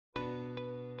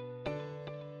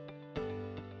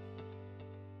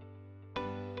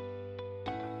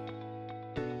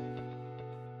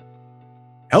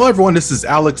Hello, everyone. This is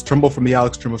Alex Trimble from The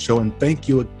Alex Trimble Show, and thank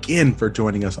you again for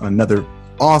joining us on another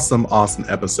awesome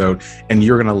episode, and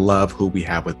you're going to love who we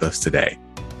have with us today.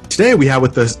 Today, we have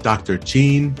with us Dr.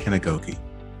 Jean Kanokogi.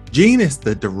 Jean is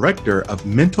the Director of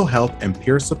Mental Health and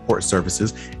Peer Support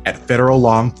Services at Federal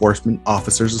Law Enforcement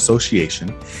Officers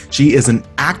Association. She is an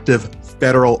active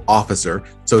federal officer,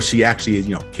 so she actually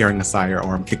is, carrying a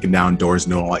sidearm, kicking down doors,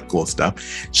 and all that cool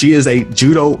stuff. She is a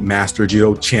judo master,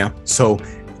 judo champ, so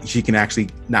she can actually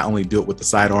not only do it with the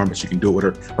sidearm, but she can do it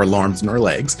with her arms and her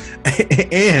legs.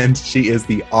 And she is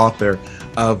the author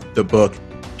of the book,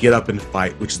 Get Up and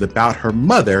Fight, which is about her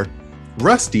mother,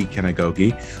 Rusty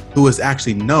Kanokogi, who is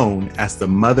actually known as the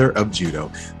mother of judo.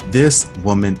 This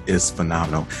woman is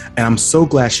phenomenal. And I'm so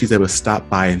glad she's able to stop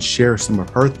by and share some of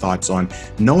her thoughts on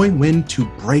knowing when to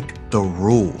break the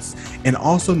rules and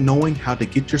also knowing how to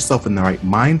get yourself in the right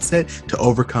mindset to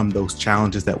overcome those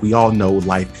challenges that we all know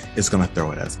life is going to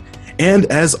throw at us. And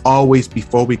as always,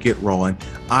 before we get rolling,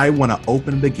 I want to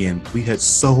open it again. We had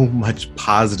so much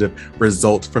positive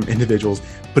results from individuals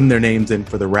putting their names in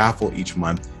for the raffle each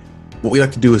month. What we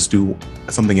like to do is do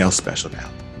something else special now.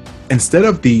 Instead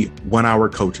of the 1 hour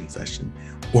coaching session,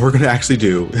 what we're going to actually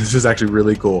do, this is actually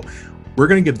really cool. We're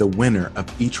going to give the winner of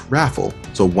each raffle,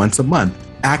 so once a month,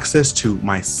 access to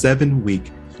my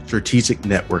 7-week strategic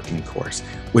networking course,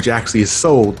 which actually is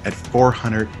sold at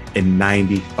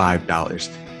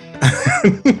 $495.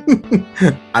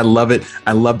 I love it.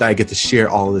 I love that I get to share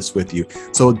all of this with you.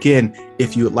 So again,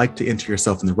 if you would like to enter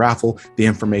yourself in the raffle, the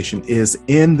information is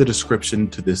in the description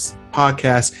to this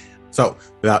podcast. So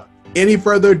without any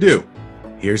further ado,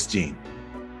 here's Jean.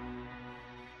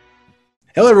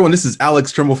 Hello, everyone. This is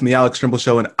Alex Trimble from The Alex Trimble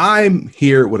Show, and I'm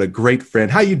here with a great friend.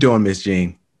 How you doing, Miss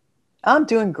Jean? I'm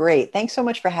doing great. Thanks so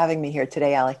much for having me here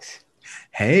today, Alex.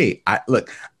 Hey,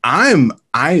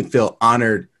 I feel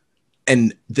honored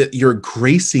and that you're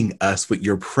gracing us with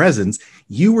your presence.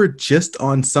 You were just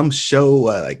on some show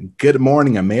like Good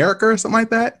Morning America or something like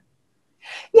that.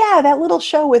 Yeah, that little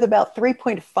show with about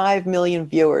 3.5 million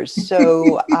viewers.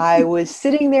 So I was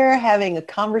sitting there having a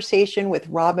conversation with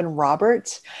Robin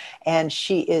Roberts, and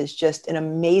she is just an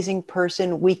amazing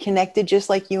person. We connected just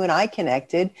like you and I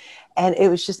connected, and it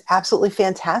was just absolutely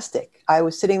fantastic. I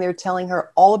was sitting there telling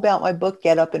her all about my book,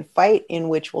 Get Up and Fight, in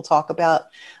which we'll talk about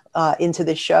into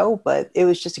the show, but it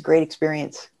was just a great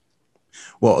experience.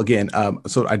 Well, again,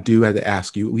 so I do have to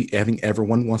ask you, I think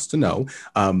everyone wants to know,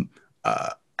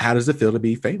 how does it feel to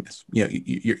be famous?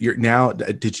 You're now,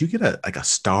 did you get a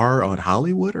star on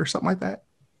Hollywood or something like that?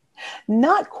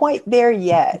 Not quite there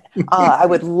yet. I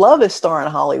would love a star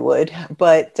in Hollywood,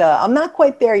 but I'm not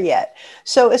quite there yet.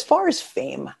 So as far as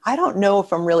fame, I don't know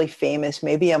if I'm really famous.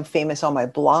 Maybe I'm famous on my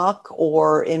block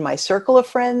or in my circle of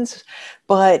friends,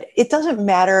 but it doesn't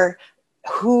matter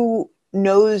who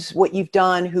knows what you've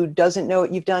done, who doesn't know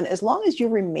what you've done, as long as you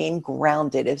remain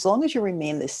grounded, as long as you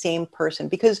remain the same person.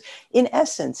 Because in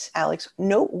essence, Alex,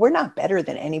 no, we're not better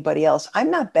than anybody else. I'm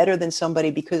not better than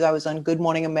somebody because I was on Good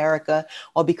Morning America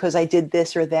or because I did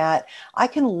this or that. I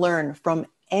can learn from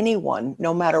anyone,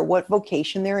 no matter what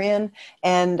vocation they're in.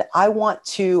 And I want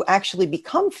to actually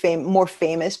become more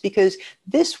famous because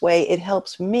this way it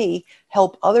helps me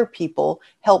help other people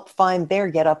help find their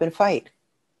get up and fight.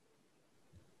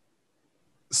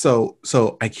 So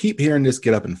I keep hearing this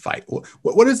get up and fight.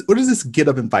 What is this get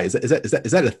up and fight? Is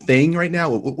that a thing right now?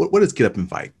 What is get up and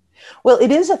fight? Well,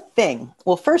 it is a thing.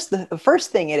 Well, the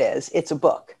first thing it's a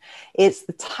book. It's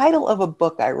the title of a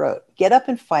book I wrote, Get Up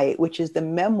and Fight, which is the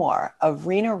memoir of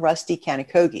Rena Rusty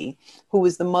Kanokogi, who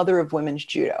was the mother of women's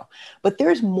judo. But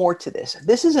there's more to this.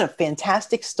 This is a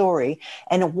fantastic story.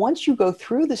 And once you go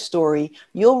through the story,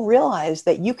 you'll realize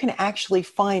that you can actually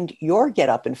find your get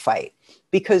up and fight.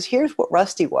 Because here's what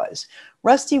Rusty was.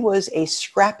 Rusty was a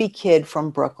scrappy kid from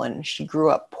Brooklyn. She grew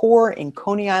up poor in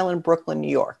Coney Island, Brooklyn, New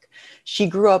York. She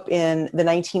grew up in the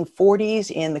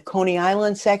 1940s in the Coney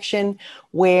Island section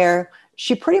where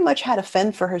she pretty much had to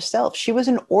fend for herself. She was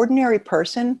an ordinary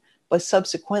person, but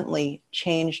subsequently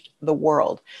changed the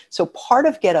world. So part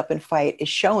of Get Up and Fight is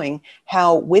showing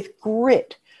how with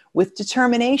grit, with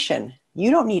determination, you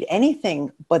don't need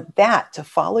anything but that to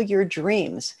follow your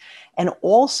dreams. And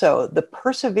also the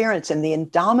perseverance and the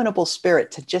indomitable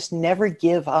spirit to just never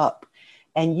give up.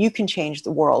 And you can change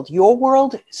the world, your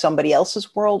world, somebody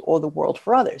else's world, or the world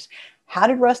for others. How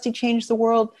did Rusty change the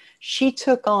world? She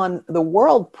took on the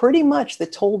world pretty much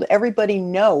that told everybody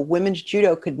no, women's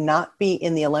judo could not be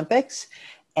in the Olympics.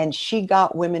 And she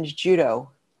got women's judo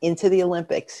into the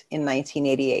Olympics in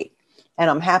 1988. And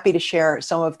I'm happy to share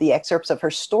some of the excerpts of her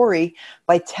story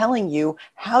by telling you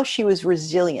how she was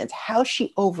resilient, how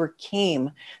she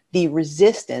overcame the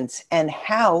resistance and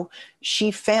how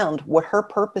she found what her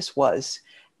purpose was,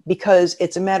 because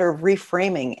it's a matter of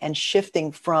reframing and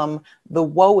shifting from the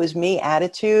woe is me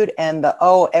attitude and the,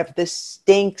 oh, if this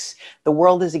stinks, the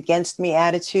world is against me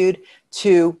attitude,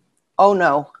 to, oh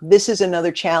no, this is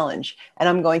another challenge. And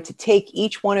I'm going to take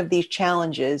each one of these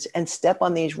challenges and step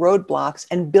on these roadblocks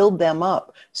and build them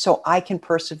up so I can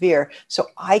persevere, so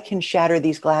I can shatter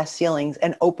these glass ceilings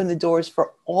and open the doors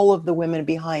for all of the women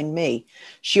behind me.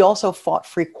 She also fought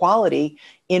for equality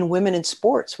in women in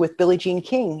sports with Billie Jean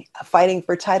King, fighting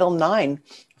for Title IX,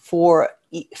 for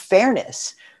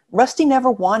fairness. Rusty never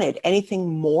wanted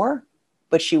anything more,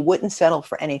 but she wouldn't settle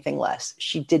for anything less.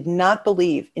 She did not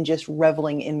believe in just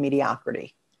reveling in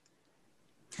mediocrity.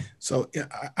 So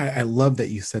I love that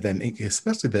you said that, and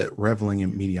especially that reveling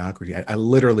in mediocrity. I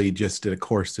literally just did a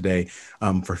course today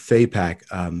for FAPAC,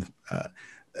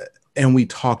 and we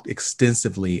talked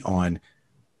extensively on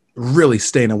really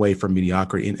staying away from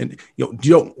mediocrity, and you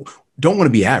don't want to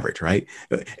be average, right?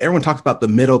 Everyone talks about the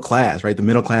middle class, right? The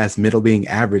middle being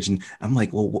average, and I'm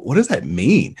like, well, what does that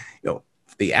mean?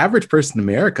 The average person in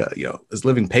America, is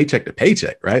living paycheck to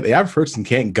paycheck, right? The average person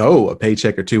can't go a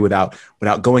paycheck or two without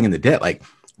going into debt. Like,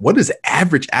 what does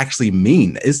average actually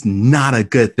mean? It's not a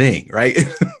good thing, right?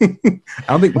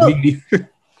 I don't think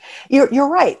You're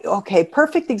right. Okay,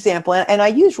 perfect example. And I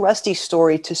use Rusty's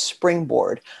story to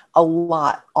springboard a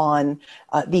lot on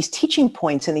these teaching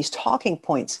points and these talking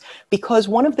points, because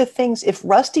one of the things, if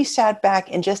Rusty sat back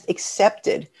and just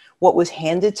accepted what was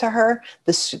handed to her,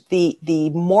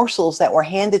 the morsels that were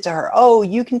handed to her, oh,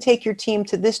 you can take your team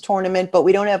to this tournament, but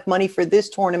we don't have money for this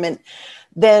tournament,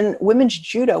 then women's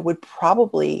judo would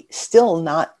probably still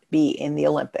not be in the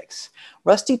Olympics.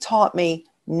 Rusty taught me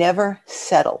never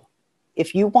settle.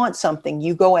 If you want something,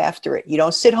 you go after it. You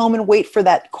don't sit home and wait for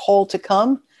that call to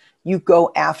come. You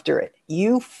go after it.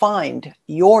 You find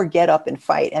your get up and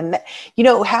fight. And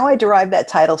how I derived that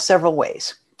title several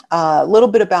ways. A little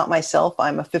bit about myself.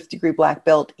 I'm a 5th degree black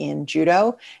belt in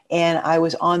judo, and I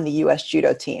was on the U.S.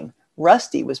 judo team.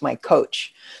 Rusty was my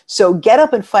coach. So get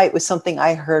up and fight was something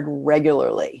I heard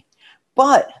regularly.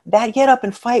 But that get up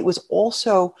and fight was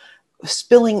also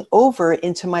spilling over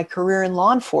into my career in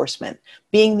law enforcement,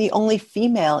 being the only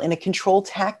female in a controlled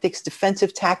tactics,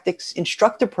 defensive tactics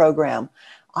instructor program.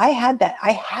 I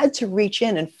had to reach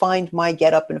in and find my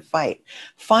get up and fight,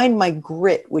 find my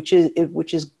grit, which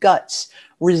is guts,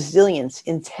 resilience,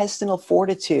 intestinal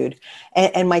fortitude,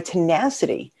 and my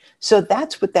tenacity. So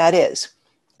that's what that is.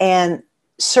 And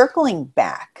circling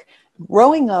back,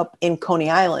 growing up in Coney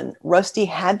Island, Rusty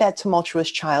had that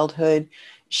tumultuous childhood.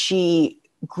 She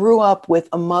grew up with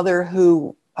a mother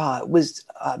who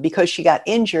because she got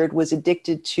injured, was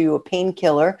addicted to a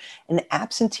painkiller, an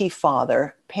absentee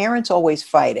father, parents always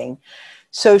fighting.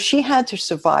 So she had to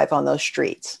survive on those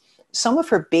streets. Some of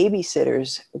her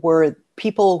babysitters were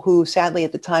people who, sadly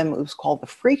at the time, it was called the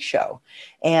Freak Show.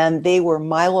 And they were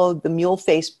Milo, the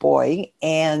mule-faced boy,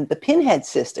 and the Pinhead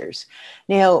sisters.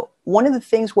 Now, one of the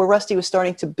things where Rusty was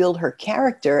starting to build her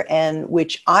character, and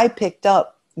which I picked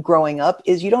up growing up,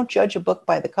 is you don't judge a book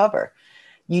by the cover.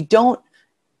 You don't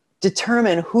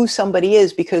determine who somebody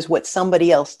is because what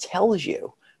somebody else tells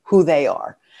you who they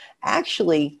are.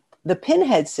 Actually, the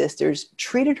Pinhead sisters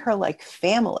treated her like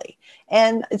family.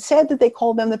 And it's sad that they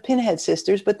called them the Pinhead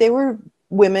sisters, but they were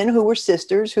women who were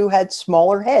sisters who had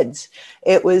smaller heads.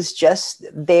 It was just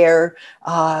their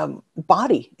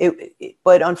body.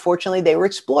 But unfortunately, they were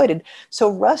exploited.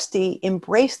 So Rusty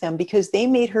embraced them because they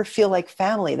made her feel like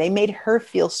family. They made her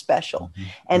feel special. Mm-hmm.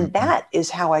 And that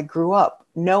is how I grew up,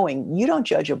 knowing you don't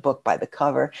judge a book by the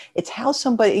cover. It's how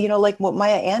somebody, like what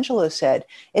Maya Angelou said,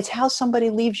 it's how somebody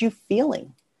leaves you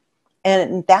feeling.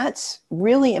 And that's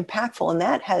really impactful. And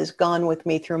that has gone with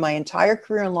me through my entire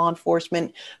career in law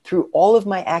enforcement, through all of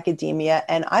my academia.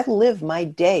 And I live my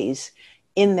days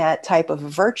in that type of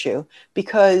virtue,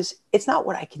 because it's not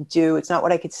what I can do. It's not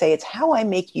what I could say. It's how I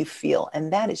make you feel.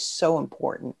 And that is so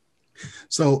important.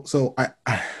 So I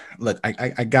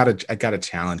gotta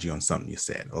challenge you on something you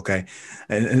said. Okay.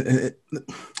 And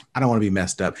I don't want to be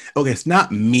messed up. Okay. It's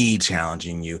not me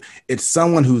challenging you. It's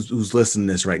someone who's listening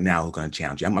to this right now who's going to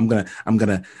challenge you. I'm going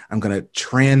to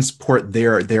transport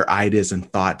their ideas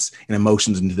and thoughts and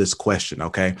emotions into this question.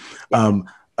 Okay.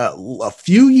 A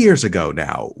few years ago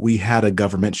now, we had a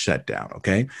government shutdown.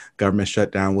 Okay. Government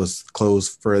shutdown was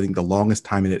closed for, I think, the longest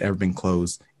time it had ever been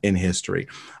closed in history.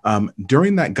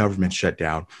 During that government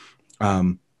shutdown,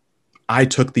 I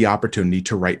took the opportunity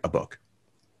to write a book,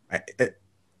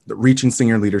 the Reaching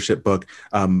Senior Leadership book,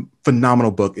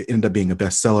 phenomenal book. It ended up being a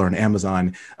bestseller on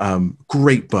Amazon.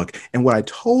 Great book. And what I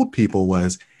told people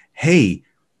was, hey,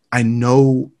 I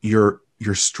know you're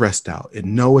you're stressed out. I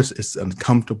know it's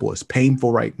uncomfortable. It's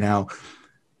painful right now.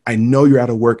 I know you're out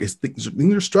of work. Things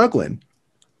are struggling.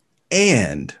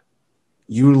 And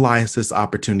utilize this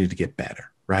opportunity to get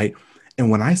better, right? And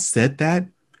when I said that,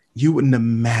 you wouldn't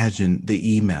imagine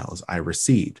the emails I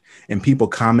received and people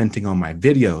commenting on my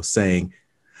video saying,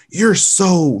 "You're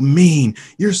so mean.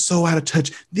 You're so out of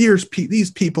touch.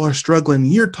 These people are struggling.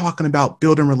 You're talking about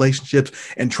building relationships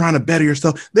and trying to better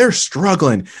yourself. They're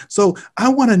struggling." So I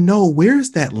want to know,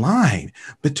 where's that line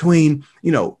between,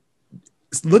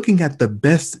 looking at the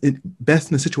best in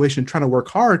the situation, trying to work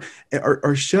hard,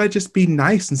 or should I just be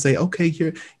nice and say, "Okay,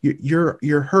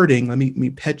 you're hurting. Let me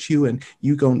pet you, and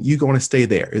you going to stay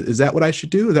there." Is that what I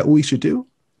should do? Is that what we should do?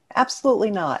 Absolutely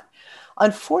not.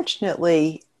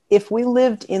 Unfortunately, if we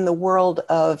lived in the world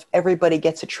of everybody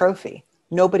gets a trophy,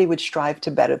 nobody would strive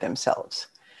to better themselves.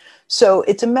 So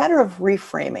it's a matter of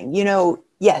reframing.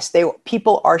 Yes,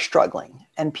 people are struggling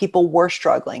and people were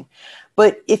struggling.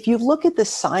 But if you look at the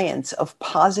science of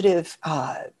positive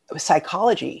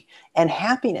psychology and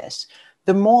happiness,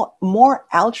 the more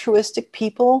altruistic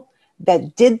people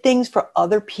that did things for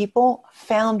other people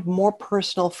found more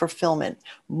personal fulfillment,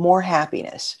 more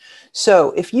happiness.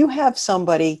 So if you have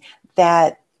somebody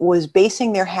that was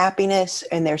basing their happiness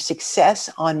and their success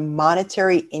on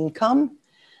monetary income,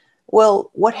 well,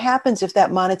 what happens if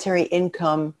that monetary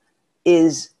income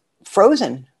is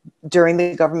frozen during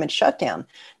the government shutdown?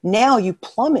 Now you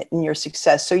plummet in your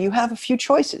success. So you have a few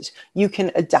choices. You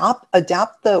can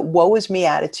adopt the woe is me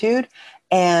attitude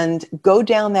and go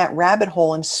down that rabbit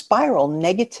hole and spiral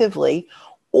negatively,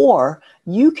 or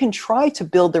you can try to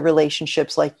build the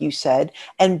relationships, like you said,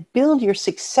 and build your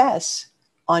success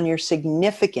on your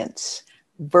significance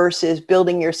versus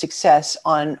building your success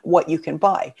on what you can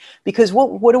buy. Because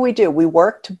what do? We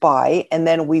work to buy, and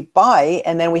then we buy,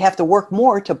 and then we have to work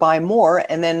more to buy more,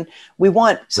 and then we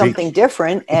want something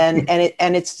different, and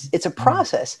it's a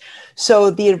process.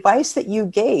 So the advice that you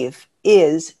gave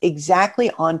is exactly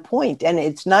on point, and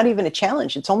it's not even a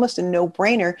challenge. It's almost a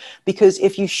no-brainer, because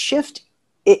if you shift,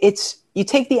 you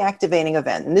take the activating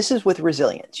event, and this is with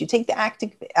resilience. You take the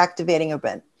activating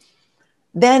event.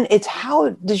 Then it's,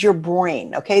 how does your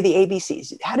brain, okay, the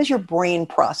ABCs, how does your brain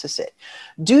process it?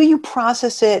 Do you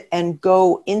process it and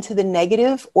go into the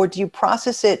negative, or do you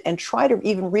process it and try to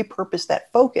even repurpose that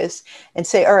focus and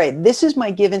say, all right, this is my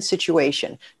given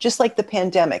situation, just like the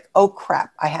pandemic. Oh,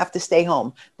 crap, I have to stay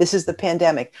home. This is the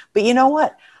pandemic. But you know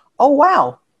what? Oh,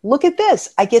 wow. Look at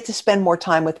this. I get to spend more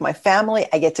time with my family.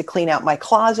 I get to clean out my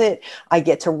closet. I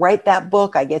get to write that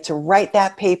book. I get to write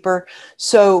that paper.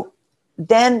 So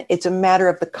then it's a matter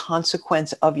of the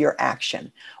consequence of your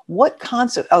action.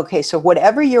 Okay, so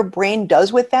whatever your brain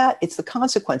does with that, it's the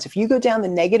consequence. If you go down the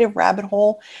negative rabbit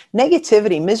hole,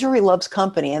 negativity, misery loves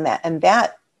company, and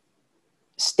that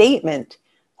statement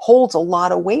holds a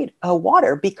lot of weight,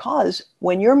 water, because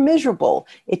when you're miserable,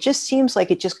 it just seems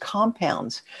like it just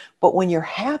compounds. But when you're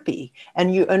happy, and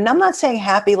I'm not saying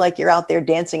happy like you're out there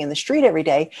dancing in the street every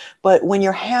day, but when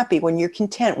you're happy, when you're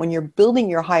content, when you're building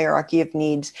your hierarchy of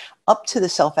needs up to the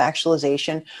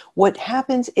self-actualization, what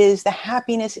happens is the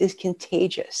happiness is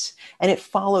contagious, and it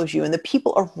follows you, and the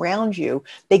people around you,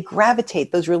 they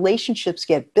gravitate. Those relationships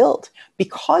get built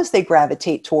because they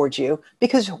gravitate towards you,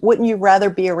 because wouldn't you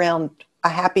rather be around a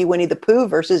happy Winnie the Pooh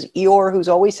versus Eeyore, who's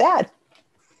always sad?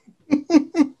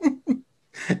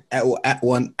 At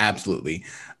one, absolutely.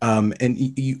 And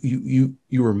you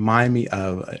remind me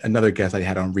of another guest I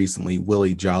had on recently,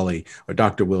 Willie Jolly, or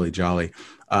Dr. Willie Jolly,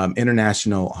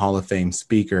 International Hall of Fame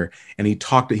speaker. And he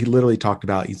literally talked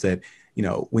about, he said,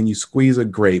 when you squeeze a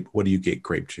grape, what do you get?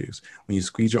 Grape juice. When you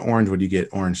squeeze an orange, what do you get?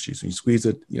 Orange juice. When you squeeze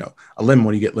a lemon,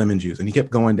 what do you get? Lemon juice. And he kept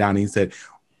going down, and he said,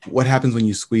 what happens when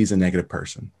you squeeze a negative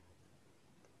person?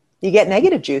 You get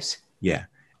negative juice. Yeah.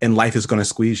 And life is going to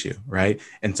squeeze you, right?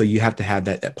 And so you have to have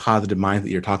that positive mind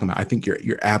that you're talking about. I think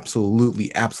you're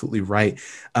absolutely right.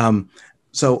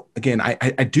 So again,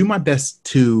 I do my best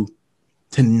to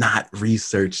not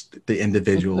research the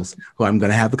individuals who I'm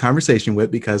going to have a conversation with,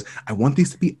 because I want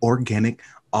these to be organic,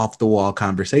 off the wall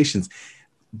conversations.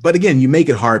 But again, you make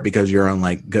it hard because you're on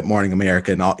like Good Morning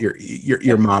America, and all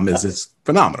your mom is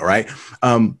phenomenal, right?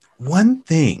 One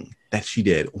thing that she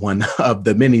did, one of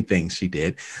the many things she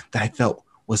did that I felt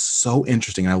was so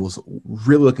interesting, I was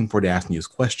really looking forward to asking you this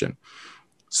question.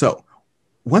 So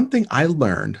one thing I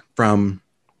learned from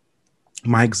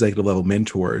my executive level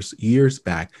mentors years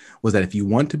back was that if you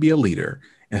want to be a leader,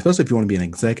 and especially if you want to be an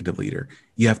executive leader,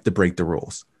 you have to break the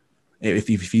rules. If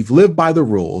you've lived by the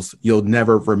rules, you'll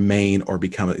never remain or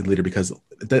become a leader, because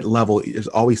at that level, there's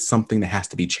always something that has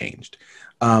to be changed.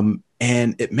 And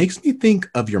it makes me think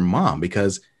of your mom,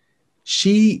 because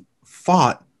she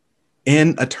fought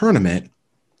in a tournament,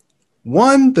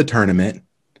 won the tournament,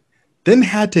 then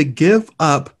had to give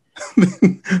up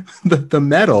the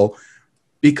medal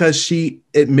because she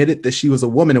admitted that she was a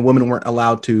woman and women weren't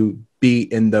allowed to be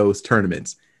in those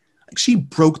tournaments. Like, she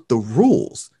broke the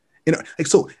rules.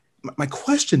 So my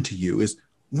question to you is,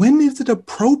 when is it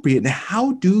appropriate, and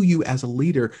how do you as a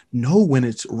leader know when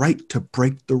it's right to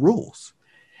break the rules?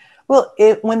 Well,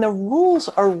 when the rules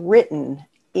are written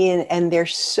in and they're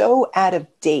so out of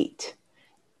date,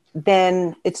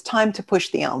 then it's time to push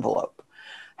the envelope.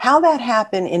 How that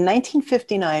happened in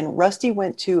 1959, Rusty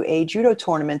went to a judo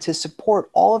tournament to support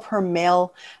all of her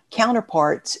male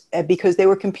counterparts because they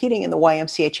were competing in the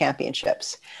YMCA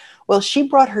championships. Well, she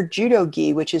brought her judo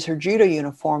gi, which is her judo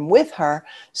uniform, with her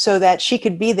so that she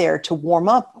could be there to warm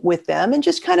up with them and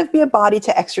just kind of be a body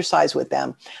to exercise with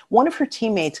them. One of her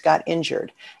teammates got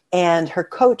injured, and her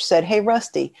coach said, "Hey,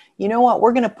 Rusty, you know what?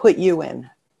 We're going to put you in.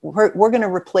 We're going to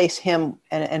replace him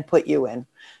and put you in."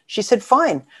 She said,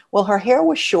 "Fine." Well, her hair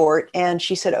was short, and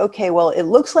she said, "Okay, well, it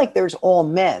looks like there's all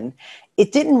men."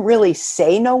 It didn't really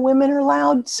say no women are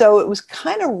allowed, so it was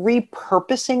kind of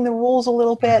repurposing the rules a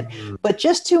little bit. But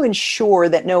just to ensure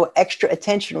that no extra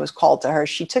attention was called to her,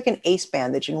 she took an ace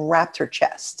bandage and wrapped her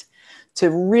chest to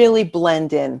really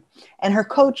blend in. And her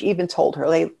coach even told her,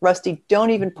 like, "Rusty, don't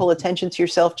even pull attention to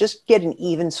yourself. Just get an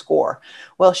even score."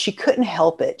 Well, she couldn't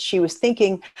help it. She was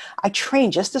thinking, I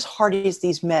train just as hard as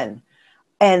these men,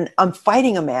 and I'm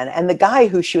fighting a man. And the guy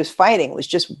who she was fighting was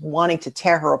just wanting to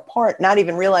tear her apart, not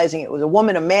even realizing it was a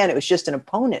woman, a man. It was just an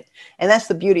opponent. And that's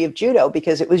the beauty of judo,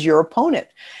 because it was your opponent.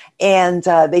 And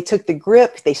they took the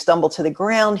grip. They stumbled to the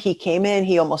ground. He came in.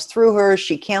 He almost threw her.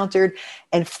 She countered.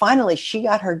 And finally, she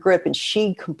got her grip, and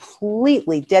she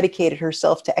completely dedicated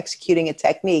herself to executing a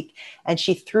technique. And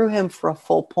she threw him for a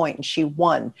full point, and she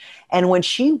won. And when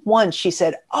she won, she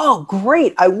said, "Oh,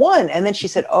 great, I won." And then she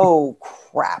said, "Oh,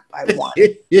 crap, I won."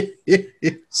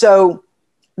 So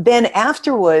then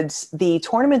afterwards, the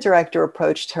tournament director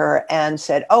approached her and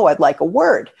said, "Oh, I'd like a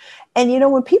word." And, you know,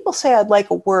 when people say "I'd like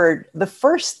a word," the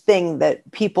first thing that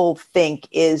people think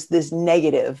is this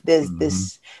negative,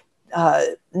 this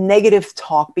negative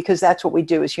talk, because that's what we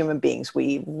do as human beings.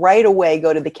 We right away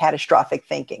go to the catastrophic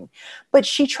thinking. But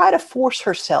she tried to force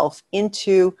herself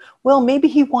into, well, maybe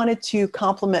he wanted to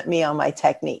compliment me on my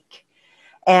technique.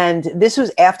 And this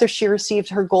was after she received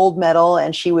her gold medal,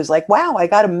 and she was like, "Wow, I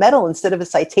got a medal instead of a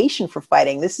citation for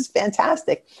fighting. This is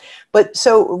fantastic." But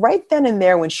so right then and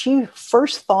there, when she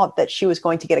first thought that she was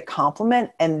going to get a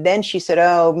compliment, and then she said,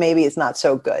 "Oh, maybe it's not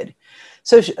so good."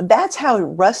 So that's how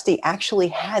Rusty actually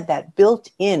had that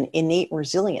built-in innate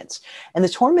resilience. And the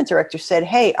tournament director said,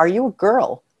 "Hey, are you a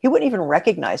girl?" He wouldn't even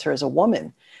recognize her as a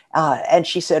woman. And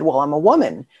she said, "Well, I'm a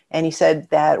woman." And he said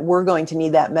that we're going to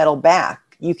need that medal back.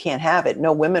 You can't have it.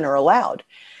 No women are allowed.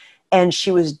 And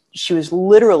she was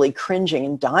literally cringing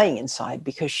and dying inside,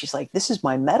 because she's like, "This is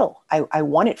my medal. I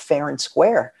won it fair and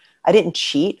square. I didn't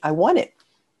cheat. I won it."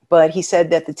 But he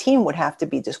said that the team would have to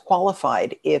be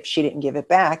disqualified if she didn't give it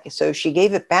back. So she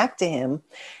gave it back to him.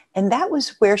 And that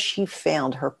was where she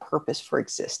found her purpose for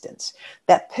existence.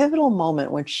 That pivotal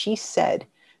moment when she said,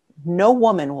 "No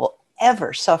woman will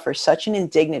ever suffer such an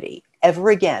indignity ever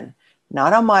again.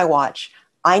 Not on my watch.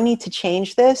 I need to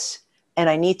change this, and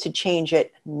I need to change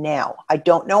it now. I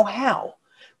don't know how."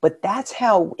 But that's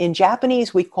how, in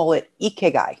Japanese, we call it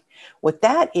ikigai. What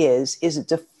that is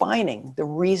defining the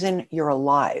reason you're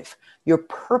alive, your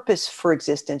purpose for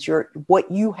existence, what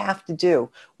you have to do,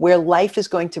 where life is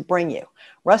going to bring you.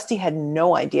 Rusty had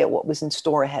no idea what was in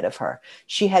store ahead of her.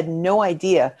 She had no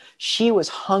idea. She was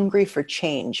hungry for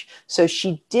change. So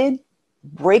she did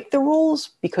break the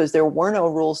rules, because there were no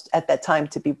rules at that time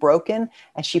to be broken,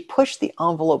 and she pushed the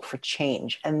envelope for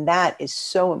change. And that is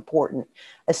so important,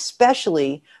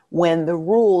 especially when the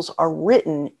rules are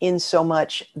written in so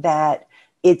much that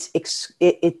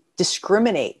it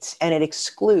discriminates and it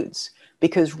excludes,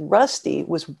 because Rusty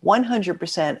was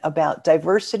 100% about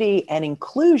diversity and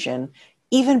inclusion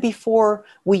even before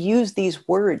we use these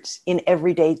words in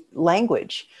everyday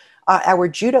language. Our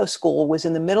judo school was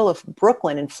in the middle of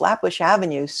Brooklyn in Flatbush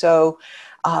Avenue. So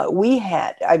we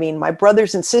had, my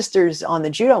brothers and sisters on the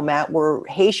judo mat were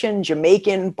Haitian,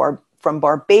 Jamaican, from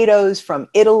Barbados, from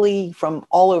Italy, from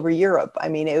all over Europe.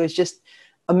 It was just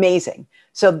amazing.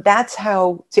 So that's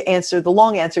how to answer the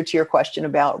long answer to your question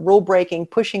about rule breaking,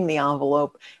 pushing the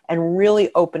envelope, and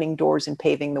really opening doors and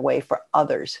paving the way for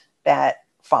others that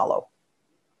follow.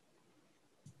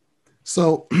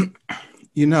 So,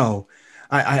 you know,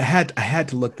 I had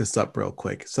to look this up real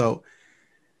quick. So,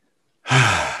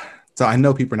 so I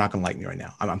know people are not going to like me right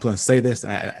now. I'm going to say this,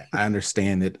 and I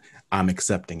understand it. I'm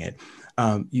accepting it.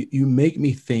 You make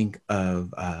me think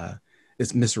of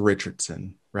it's Miss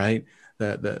Richardson, right?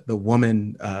 The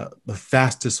woman, the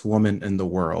fastest woman in the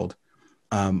world,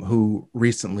 who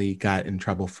recently got in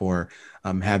trouble for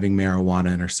having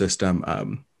marijuana in her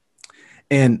system.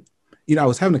 And I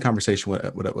was having a conversation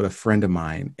with a friend of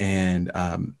mine,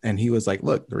 and he was like,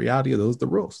 "Look, the reality of those are the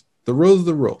rules. The rules are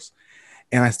the rules."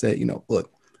 And I said, look,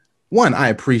 one, I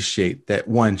appreciate that.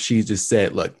 One, she just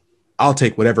said, "Look, I'll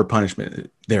take whatever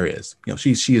punishment there is."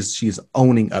 She is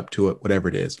owning up to it, whatever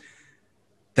it is.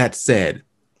 That said,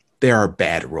 there are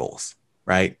bad rules,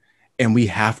 right? And we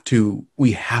have to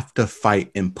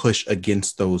fight and push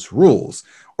against those rules,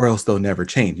 or else they'll never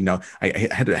change. I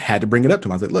had to bring it up to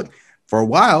him. I was like, "Look, for a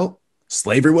while,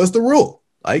 slavery was the rule.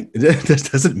 Like, that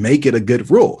doesn't make it a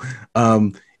good rule.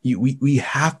 We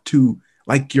have to,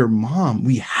 like your mom,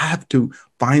 we have to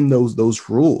find those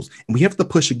rules, and we have to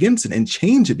push against it and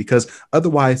change it, because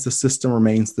otherwise the system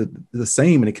remains the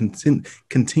same, and it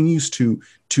continues to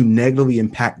negatively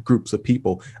impact groups of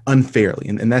people unfairly.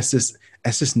 And that's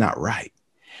just not right."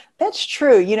 That's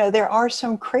true. There are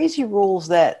some crazy rules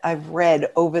that I've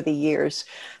read over the years.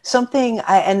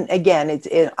 And again,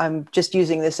 I'm just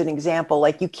using this as an example,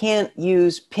 like you can't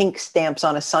use pink stamps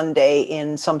on a Sunday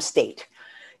in some state,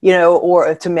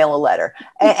 or to mail a letter.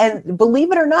 And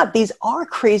believe it or not, these are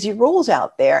crazy rules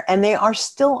out there, and they are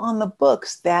still on the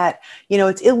books that,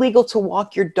 it's illegal to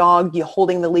walk your dog, you're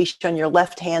holding the leash on your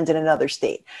left hand in another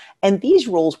state. And these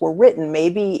rules were written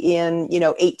maybe in,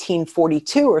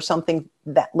 1842 or something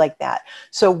like that.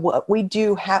 So what we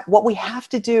have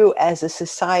to do as a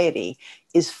society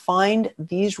is find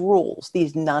these rules,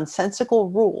 these nonsensical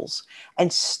rules,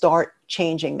 and start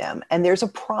changing them. And there's a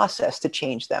process to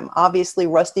change them. Obviously,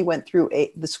 Rusty went through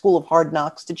the school of hard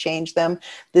knocks to change them.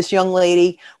 This young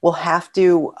lady will have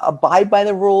to abide by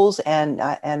the rules, and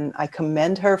I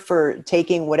commend her for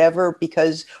taking whatever,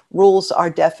 because rules are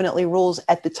definitely rules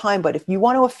at the time. But if you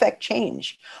want to affect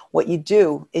change, what you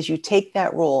do is you take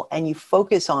that rule and you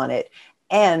focus on it,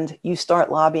 and you start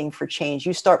lobbying for change.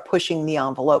 You start pushing the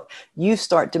envelope. You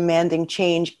start demanding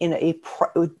change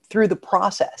through the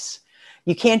process.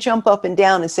 You can't jump up and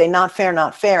down and say, not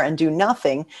fair, and do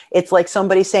nothing. It's like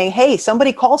somebody saying, hey,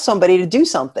 somebody call somebody to do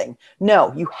something.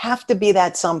 No, you have to be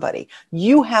that somebody.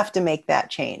 You have to make that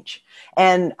change.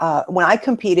 And when I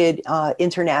competed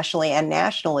internationally and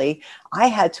nationally, I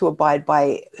had to abide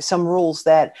by some rules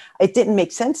that it didn't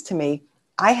make sense to me.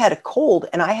 I had a cold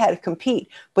and I had to compete,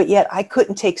 but yet I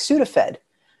couldn't take Sudafed,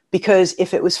 because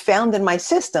if it was found in my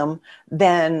system,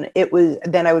 then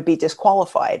I would be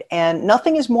disqualified. And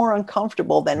nothing is more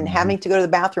uncomfortable than having to go to the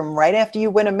bathroom right after you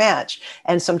win a match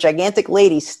and some gigantic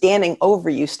lady standing over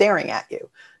you, staring at you.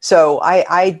 So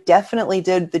I definitely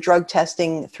did the drug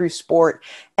testing through sport,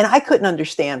 and I couldn't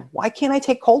understand, why can't I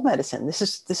take cold medicine?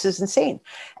 This is insane.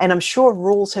 And I'm sure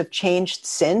rules have changed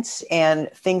since,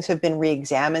 and things have been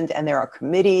re-examined, and there are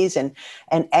committees and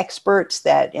experts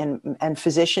and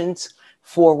physicians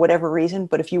for whatever reason.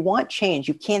 But if you want change,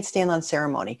 you can't stand on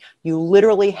ceremony. You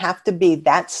literally have to be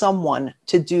that someone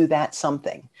to do that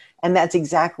something. And that's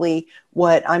exactly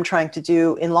what I'm trying to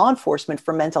do in law enforcement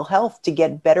for mental health, to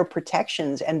get better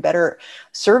protections and better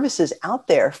services out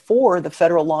there for the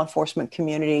federal law enforcement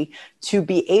community to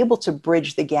be able to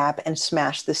bridge the gap and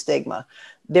smash the stigma.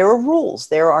 There are rules,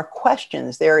 there are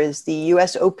questions, there is the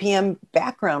US OPM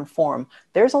background form.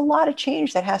 There's a lot of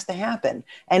change that has to happen,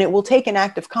 and it will take an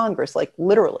act of Congress, like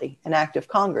literally an act of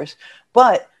Congress.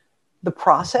 But the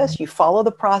process, you follow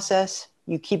the process,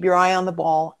 you keep your eye on the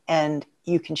ball, and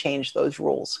you can change those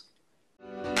rules.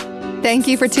 Thank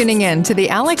you for tuning in to The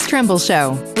Alex Tremble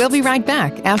Show. We'll be right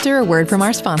back after a word from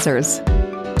our sponsors.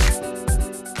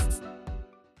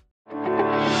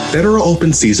 Federal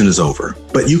open season is over,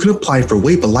 but you can apply for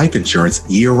WAEPA life insurance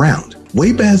year-round.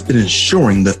 WAEPA has been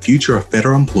ensuring the future of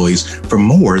federal employees for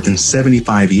more than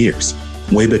 75 years.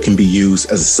 WAEPA can be used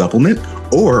as a supplement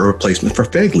or a replacement for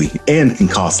FEGLI and can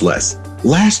cost less.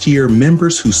 Last year,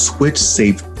 members who switched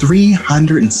saved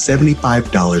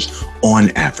 $375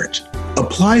 on average.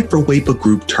 Apply for WAEPA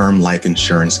Group Term Life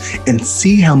Insurance and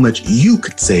see how much you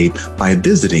could save by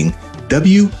visiting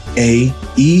WAEPA.org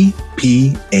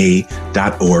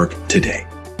today.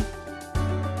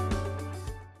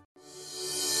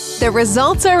 The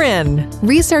results are in.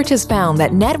 Research has found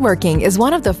that networking is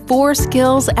one of the 4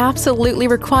 skills absolutely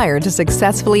required to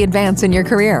successfully advance in your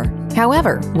career.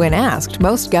 However, when asked,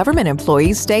 most government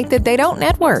employees state that they don't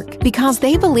network because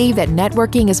they believe that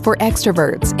networking is for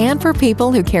extroverts and for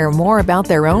people who care more about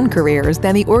their own careers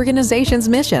than the organization's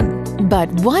mission. But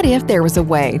what if there was a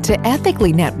way to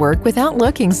ethically network without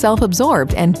looking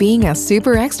self-absorbed and being a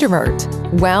super extrovert?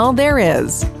 Well, there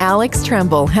is. Alex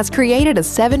Tremble has created a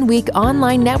 7-week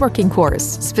online networking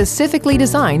course specifically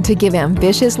designed to give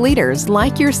ambitious leaders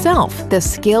like yourself the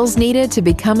skills needed to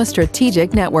become a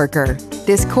strategic networker.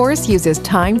 This course uses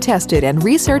time-tested and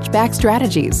research-backed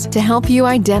strategies to help you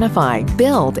identify,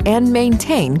 build, and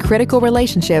maintain critical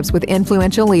relationships with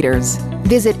influential leaders.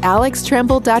 Visit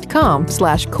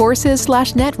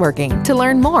alextremble.com/courses/networking to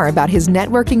learn more about his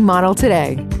networking model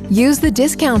today. Use the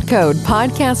discount code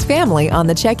PODCASTFAMILY on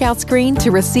the checkout screen to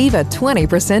receive a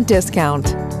 20%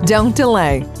 discount. Don't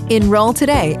delay. Enroll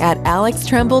today at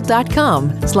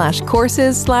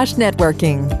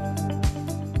alextremble.com/courses/networking.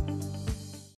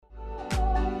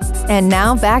 And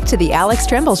now back to the Alex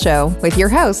Tremble Show with your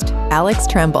host, Alex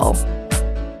Tremble.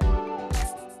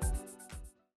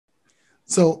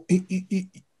 So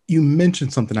you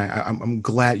mentioned something. I'm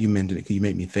glad you mentioned it because you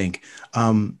made me think.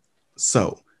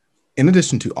 So in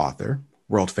addition to author,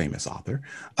 world famous author,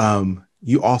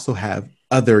 you also have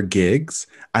other gigs.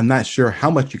 I'm not sure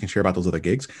how much you can share about those other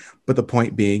gigs, but the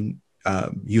point being,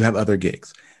 you have other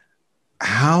gigs.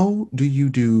 How do you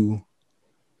do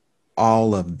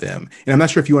all of them? And I'm not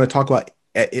sure if you want to talk about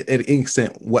at any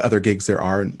extent what other gigs there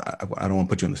are. And I don't want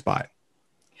to put you on the spot.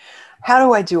 How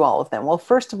do I do all of them? Well,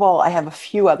 first of all, I have a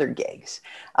few other gigs.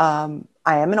 I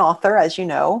am an author, as you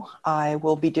know. I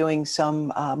will be doing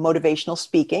some motivational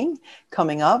speaking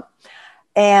coming up.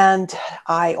 And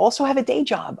I also have a day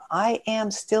job. I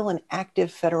am still an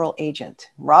active federal agent.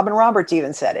 Robin Roberts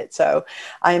even said it. So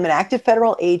I am an active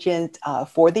federal agent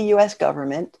for the U.S.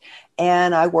 government.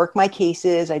 And I work my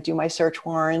cases, I do my search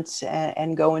warrants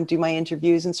and go and do my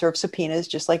interviews and serve subpoenas,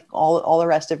 just like all the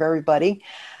rest of everybody.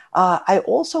 I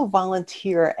also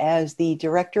volunteer as the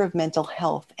Director of Mental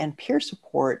Health and Peer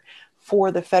Support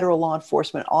for the Federal Law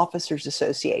Enforcement Officers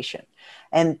Association.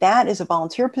 And that is a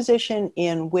volunteer position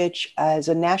in which, as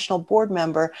a national board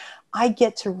member, I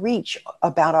get to reach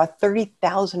about our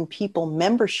 30,000 people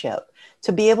membership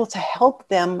to be able to help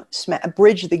them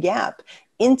bridge the gap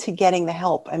into getting the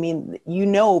help. I mean, you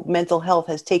know, mental health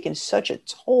has taken such a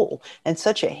toll and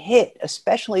such a hit,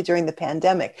 especially during the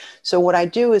pandemic. So what I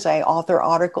do is I author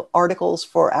articles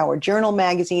for our journal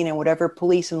magazine and whatever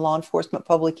police and law enforcement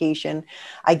publication.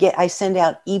 I send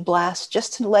out e-blasts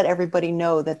just to let everybody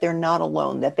know that they're not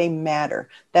alone, that they matter,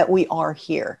 that we are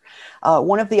here.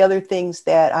 One of the other things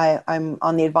that I'm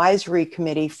on the advisory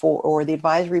committee for, or the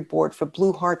advisory board for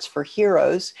Blue Hearts for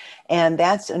Heroes, and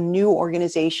that's a new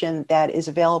organization that is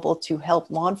available to help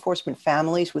law enforcement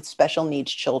families with special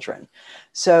needs children.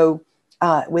 So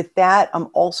with that, I'm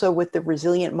also with the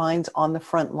Resilient Minds on the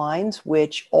Front Lines,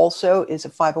 which also is a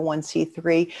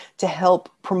 501c3 to help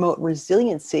promote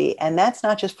resiliency. And that's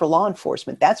not just for law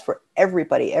enforcement, that's for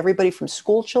everybody from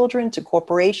school children to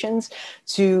corporations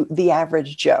to the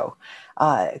average Joe.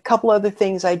 A couple other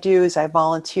things I do is I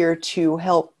volunteer to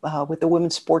help with the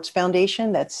Women's Sports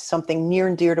Foundation. That's something near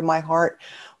and dear to my heart,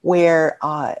 where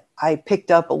I picked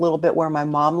up a little bit where my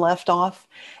mom left off.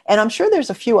 And I'm sure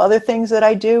there's a few other things that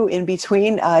I do in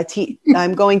between.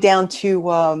 I'm going down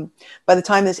to, by the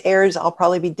time this airs, I'll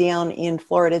probably be down in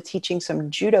Florida teaching some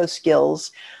judo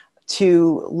skills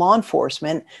to law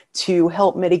enforcement to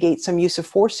help mitigate some use of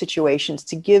force situations,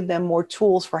 to give them more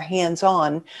tools for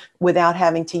hands-on without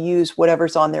having to use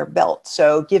whatever's on their belt.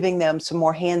 So giving them some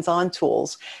more hands-on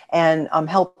tools, and I'm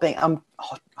hoping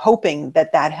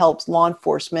that helps law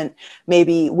enforcement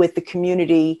maybe with the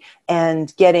community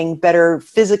and getting better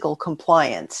physical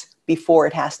compliance before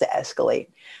it has to escalate.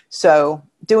 So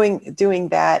doing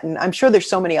that, and I'm sure there's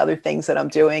so many other things that I'm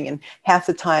doing, and half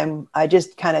the time I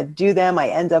just kind of do them, I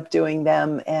end up doing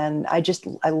them, and I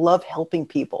love helping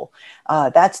people.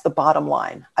 That's the bottom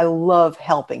line. I love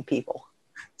helping people.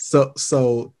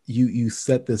 So you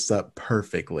set this up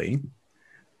perfectly.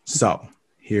 So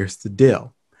here's the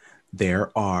deal.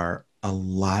 There are a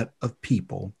lot of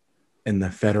people in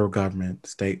the federal government,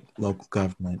 state, local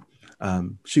government,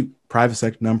 private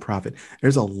sector, nonprofit.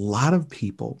 There's a lot of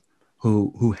people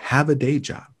who have a day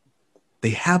job.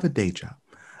 They have a day job,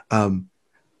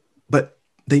 but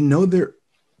they know they're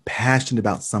passionate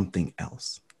about something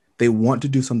else. They want to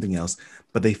do something else,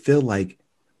 but they feel like,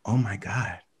 oh my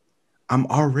God, I'm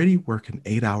already working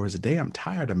 8 hours a day. I'm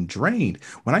tired. I'm drained.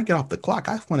 When I get off the clock,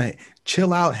 I want to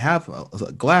chill out, have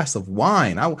a glass of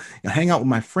wine. Hang out with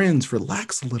my friends,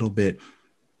 relax a little bit.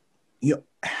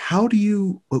 What do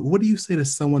you say to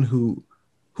someone who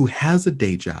has a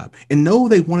day job and know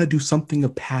they want to do something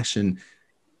of passion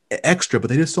extra, but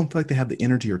they just don't feel like they have the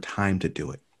energy or time to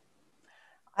do it?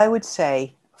 I would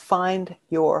say find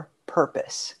your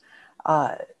purpose.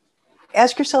 Uh,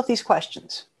 Ask yourself these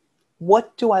questions.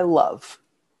 What do I love?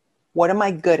 What am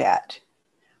I good at?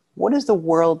 What does the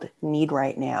world need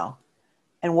right now?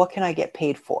 And what can I get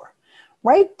paid for?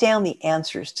 Write down the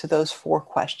answers to those 4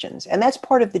 questions. And that's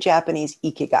part of the Japanese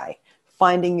ikigai,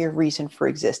 finding your reason for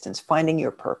existence, finding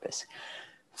your purpose.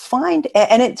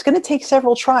 And it's going to take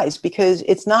several tries because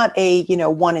it's not a,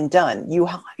 one and done. You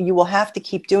will have to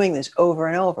keep doing this over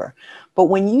and over. But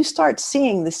when you start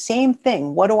seeing the same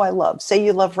thing, what do I love? Say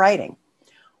you love writing.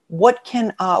 What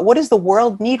does the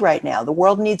world need right now? The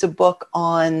world needs a book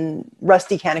on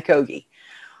Rusty Kanokogi.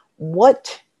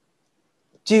 What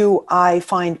do I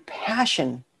find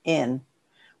passion in?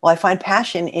 Well, I find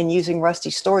passion in using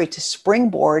Rusty's story to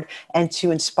springboard and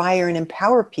to inspire and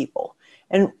empower people.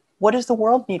 And what does the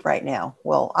world need right now?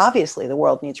 Well, obviously the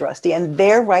world needs Rusty, and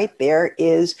right there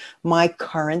is my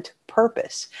current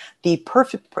purpose.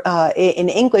 In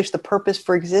English, the purpose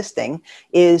for existing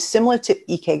is similar to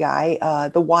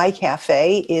Ikigai. The Why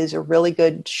Cafe is a really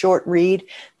good short read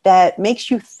that makes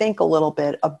you think a little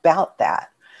bit about that.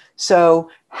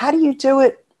 So how do you do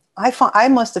it? I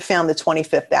must have found the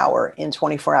 25th hour in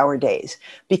 24-hour days,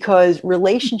 because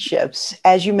relationships,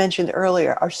 as you mentioned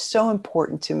earlier, are so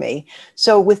important to me.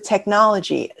 So with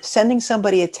technology, sending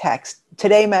somebody a text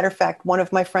today, matter of fact, one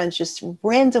of my friends just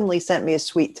randomly sent me a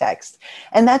sweet text,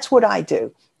 and that's what I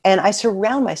do. And I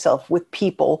surround myself with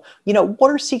people.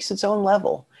 Water seeks its own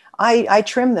level. I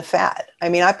trim the fat. I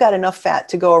mean, I've got enough fat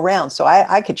to go around, so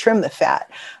I could trim the fat,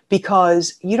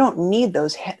 because you don't need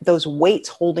those weights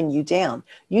holding you down.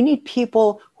 You need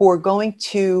people who are going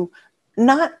to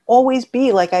not always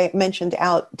be, like I mentioned,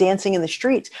 out dancing in the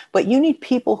streets, but you need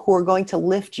people who are going to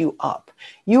lift you up.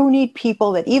 You need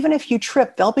people that even if you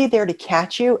trip, they'll be there to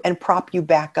catch you and prop you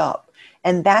back up.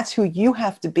 And that's who you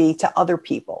have to be to other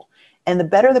people. And the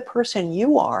better the person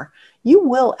you are, you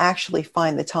will actually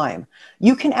find the time.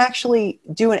 You can actually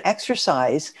do an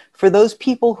exercise for those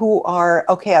people who are,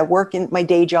 okay, I work in my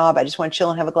day job, I just want to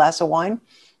chill and have a glass of wine.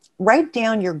 Write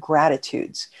down your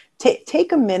gratitudes.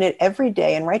 Take a minute every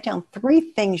day and write down 3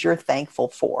 things you're thankful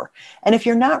for. And if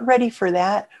you're not ready for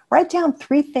that, write down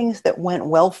 3 things that went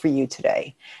well for you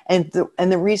today and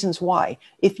the reasons why.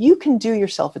 If you can do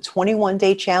yourself a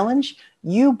 21-day challenge,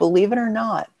 you, believe it or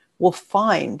not, will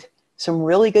find some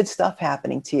really good stuff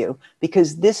happening to you,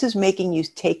 because this is making you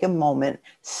take a moment,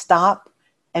 stop,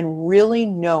 and really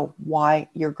know why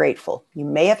you're grateful. You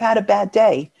may have had a bad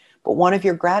day, but one of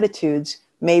your gratitudes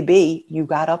may be you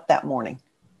got up that morning.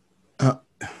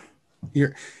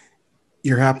 You're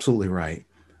absolutely right.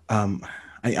 I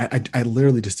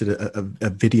literally just did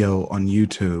a video on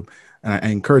YouTube, and I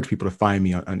encourage people to find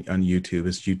me on YouTube.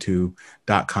 It's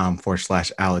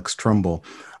youtube.com/Alex Trumbull.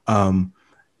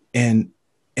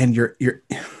 And you're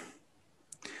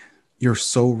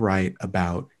so right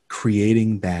about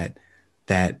creating that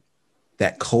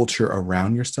culture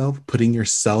around yourself, putting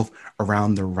yourself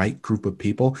around the right group of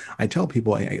people. I tell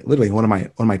people, literally one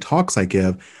of my talks I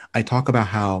give, I talk about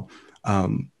how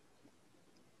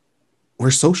we're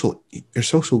social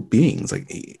beings. Like,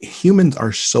 humans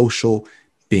are social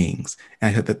beings,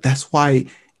 and I said that's why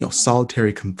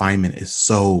solitary confinement is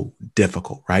so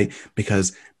difficult, right?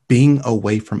 Because being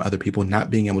away from other people, not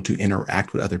being able to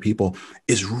interact with other people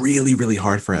is really, really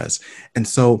hard for us. And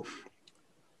so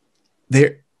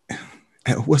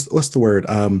what's the word?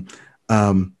 Oh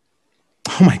my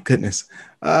goodness.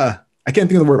 I can't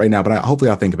think of the word right now, but hopefully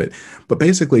I'll think of it. But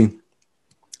basically,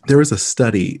 there was a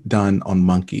study done on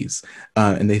monkeys,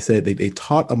 and they said they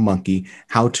taught a monkey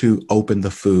how to open the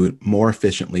food more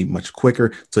efficiently, much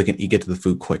quicker, so you get to the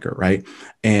food quicker, right?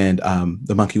 And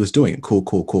the monkey was doing it. Cool.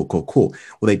 Well,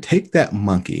 they take that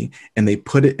monkey and they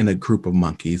put it in a group of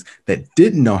monkeys that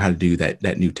didn't know how to do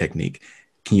that new technique.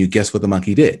 Can you guess what the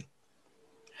monkey did?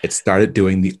 It started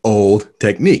doing the old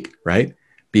technique, right?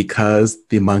 Because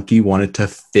the monkey wanted to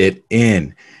fit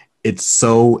in. It's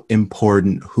so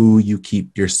important who you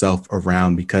keep yourself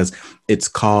around, because it's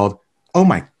called Oh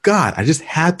my God, I just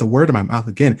had the word in my mouth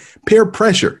again. Peer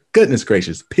pressure. Goodness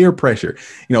gracious, peer pressure.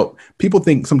 People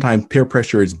think sometimes peer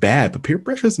pressure is bad, but peer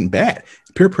pressure isn't bad.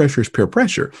 Peer pressure is peer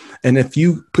pressure. And if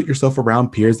you put yourself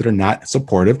around peers that are not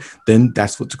supportive, then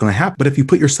that's what's going to happen. But if you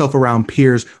put yourself around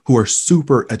peers who are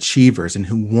super achievers and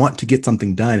who want to get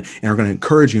something done and are going to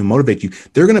encourage you and motivate you,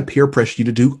 they're going to peer pressure you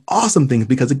to do awesome things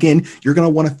because, again, you're going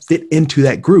to want to fit into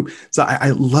that group. So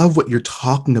I love what you're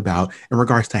talking about in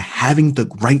regards to having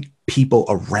the right people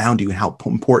around you and how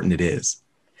important it is.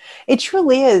 It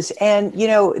truly is. And,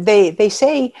 they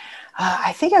say,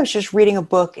 I think I was just reading a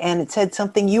book and it said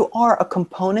something, you are a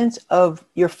component of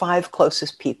your 5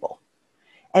 closest people.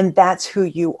 And that's who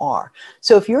you are.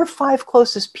 So if your 5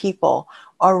 closest people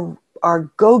are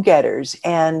go-getters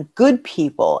and good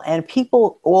people and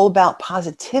people all about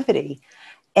positivity,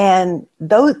 and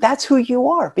that's who you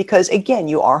are, because again,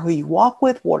 you are who you walk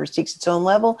with. Water seeks its own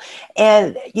level.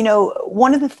 And,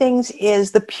 one of the things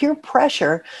is the peer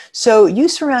pressure. So you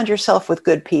surround yourself with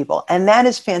good people, and that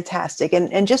is fantastic.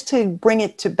 And just to bring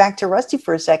it back to Rusty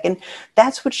for a second,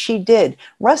 that's what she did.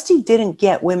 Rusty didn't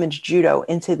get women's judo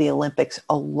into the Olympics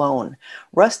alone.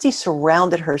 Rusty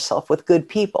surrounded herself with good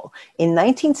people. In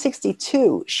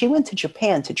 1962, she went to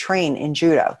Japan to train in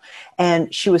judo,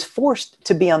 and she was forced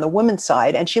to be on the women's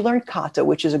side, and she learned kata,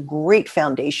 which is a great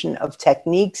foundation of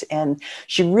techniques, and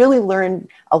she really learned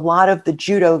a lot of the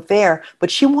judo there, but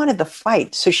she wanted the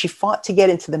fight, so she fought to get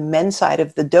into the men's side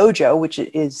of the dojo, which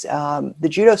is the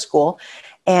judo school,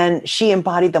 and she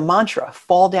embodied the mantra,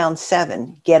 fall down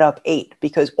 7, get up 8,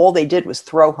 because all they did was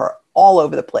throw her all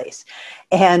over the place.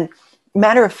 And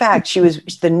matter of fact,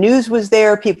 the news was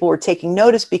there. People were taking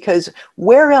notice, because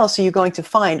where else are you going to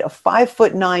find a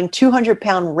 5'9",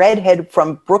 200-pound redhead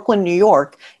from Brooklyn, New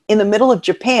York, in the middle of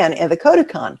Japan and the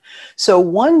Kodokan? So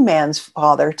one man's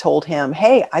father told him,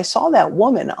 hey, I saw that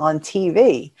woman on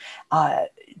TV,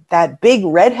 that big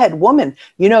redhead woman,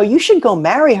 you should go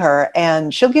marry her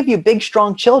and she'll give you big,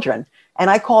 strong children. And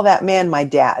I call that man my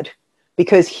dad.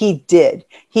 Because he did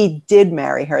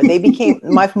marry her. They became,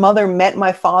 my mother met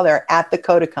my father at the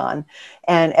Kodokan,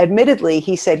 and admittedly,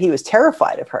 he said he was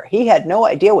terrified of her. He had no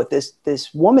idea what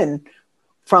this woman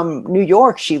from New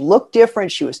York, she looked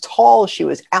different. She was tall, she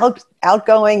was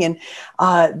outgoing, and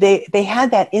they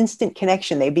had that instant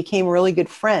connection. They became really good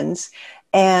friends,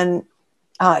 and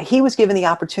he was given the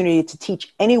opportunity to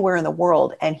teach anywhere in the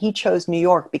world, and he chose New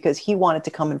York because he wanted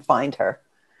to come and find her.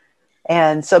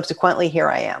 And subsequently, here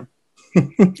I am.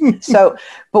 So,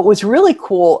 but what's really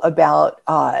cool about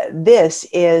this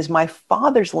is my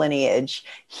father's lineage.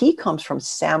 He comes from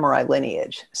samurai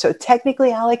lineage. So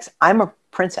technically, Alex, I'm a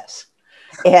princess.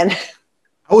 And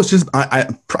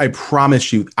I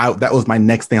promise you, that was my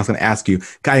next thing I was going to ask you.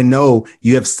 I know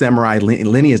you have samurai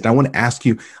lineage. And I want to ask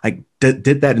you, like,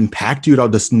 did that impact you at all?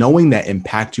 Does knowing that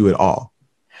impact you at all?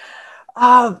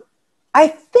 I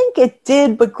think it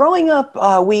did, but growing up,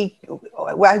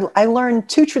 I learned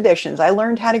 2 traditions. I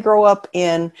learned how to grow up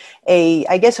in a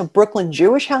Brooklyn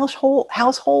Jewish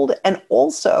household, and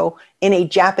also in a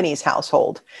Japanese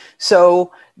household.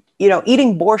 So,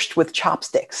 eating borscht with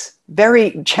chopsticks,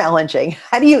 very challenging.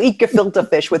 How do you eat gefilte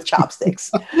fish with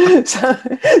chopsticks? So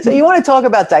you want to talk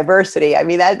about diversity. I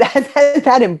mean,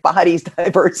 that embodies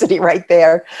diversity right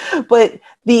there. But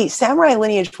the samurai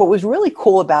lineage, what was really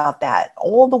cool about that,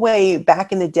 all the way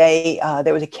back in the day,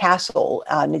 there was a castle,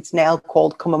 and it's now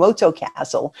called Kumamoto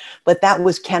Castle, but that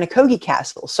was Kanokogi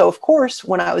Castle. So of course,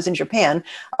 when I was in Japan,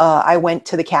 I went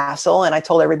to the castle and I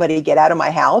told everybody to get out of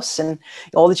my house, and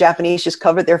all the Japanese just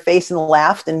covered their face and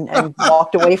laughed and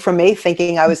walked away from me,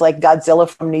 thinking I was like Godzilla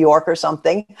from New York or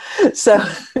something. So,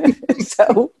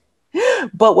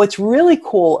 but what's really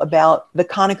cool about the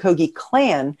Kanokogi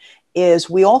clan is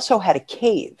we also had a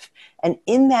cave. And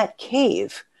in that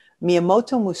cave,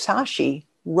 Miyamoto Musashi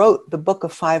wrote the Book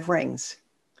of 5 Rings.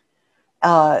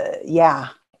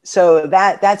 So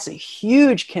that's a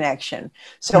huge connection.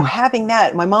 So having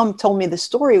that, my mom told me the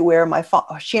story where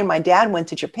she and my dad went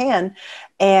to Japan,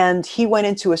 and he went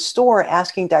into a store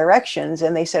asking directions,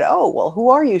 and they said, oh, well, who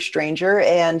are you, stranger?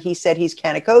 And he said he's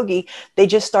Kanokogi. They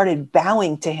just started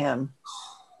bowing to him.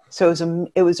 So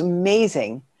it was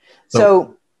amazing.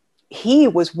 So he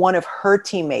was one of her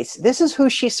teammates. This is who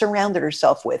she surrounded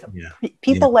herself with. Yeah.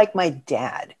 People like my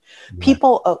dad,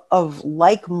 people of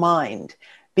like mind.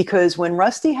 Because when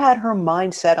Rusty had her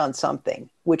mind set on something,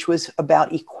 which was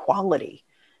about equality,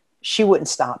 she wouldn't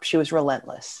stop. She was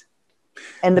relentless.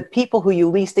 And the people who you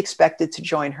least expected to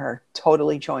join her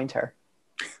totally joined her.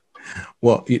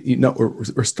 Well,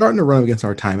 we're starting to run against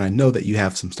our time. I know that you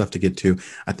have some stuff to get to.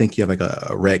 I think you have like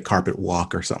a red carpet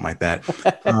walk or something like that.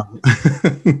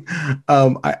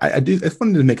 Um, I just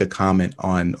wanted to make a comment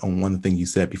on one thing you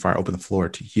said before I open the floor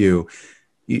to you.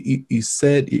 You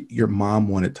said your mom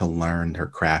wanted to learn her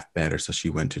craft better, so she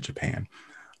went to Japan.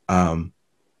 Um,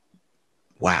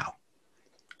 wow.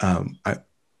 I,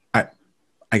 I,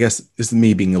 I guess this is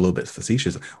me being a little bit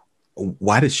facetious.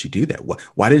 Why did she do that?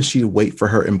 Why didn't she wait for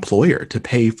her employer to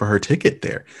pay for her ticket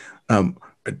there? Um,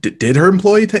 did her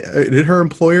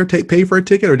employer pay for a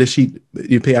ticket, or did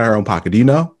you pay out of her own pocket? Do you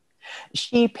know?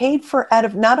 She paid for out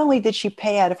of, not only did she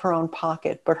pay out of her own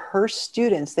pocket, but her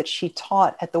students that she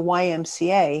taught at the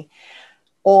YMCA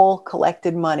all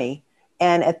collected money.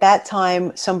 And at that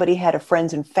time, somebody had a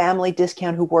friends and family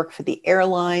discount who worked for the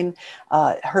airline.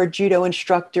 Her judo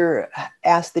instructor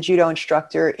asked the judo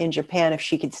instructor in Japan if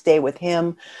she could stay with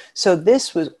him. So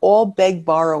this was all beg,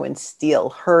 borrow, and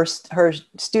steal. Her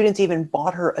students even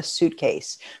bought her a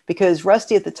suitcase because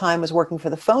Rusty at the time was working for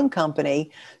the phone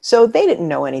company. So they didn't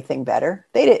know anything better.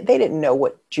 They didn't know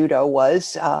what judo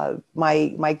was.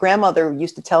 My grandmother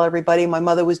used to tell everybody my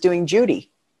mother was doing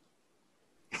Judy.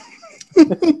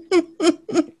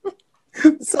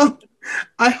 So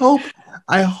I hope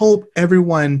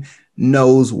everyone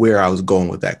knows where I was going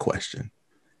with that question.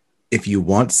 If you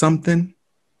want something,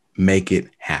 make it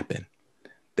happen.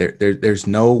 There's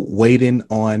no waiting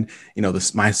on,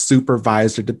 my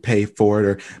supervisor to pay for it,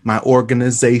 or my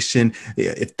organization.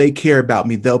 If they care about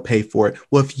me, they'll pay for it.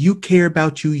 Well, if you care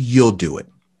about you, you'll do it.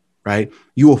 Right?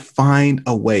 You will find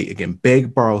a way. Again,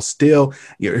 beg, borrow, steal.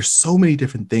 There's so many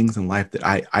different things in life that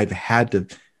I've had to,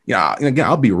 and again,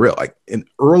 I'll be real. Like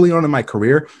early on in my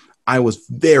career, I was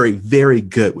very, very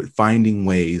good with finding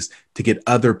ways to get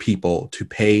other people to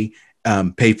pay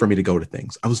for me to go to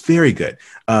things. I was very good.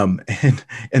 And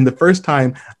the first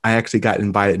time I actually got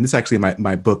invited, and this is actually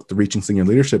my book, the Reaching Senior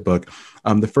Leadership book.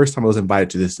 The first time I was invited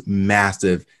to this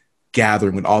massive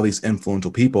gathering with all these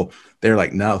influential people, they're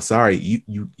like, no, sorry,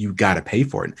 you got to pay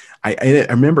for it. I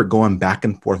remember going back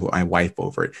and forth with my wife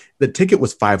over it. The ticket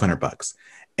was $500.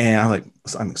 And I'm like,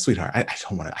 sweetheart, I just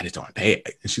don't want to pay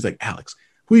it. And she's like, Alex,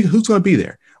 who's going to be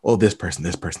there? Oh, this person,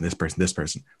 this person, this person, this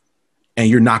person. And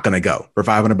you're not going to go for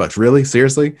 $500. Really?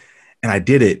 Seriously? And I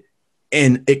did it.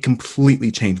 And it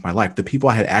completely changed my life. The people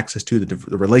I had access to,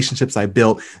 the relationships I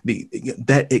built,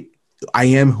 I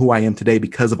am who I am today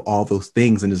because of all those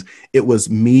things. And it was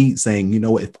me saying,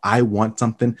 if I want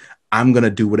something, I'm going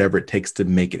to do whatever it takes to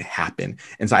make it happen.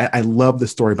 And so I love the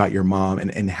story about your mom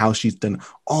and how she's done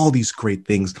all these great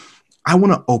things. I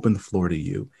want to open the floor to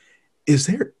you. Is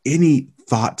there any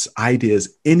thoughts,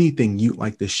 ideas, anything you'd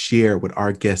like to share with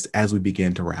our guests as we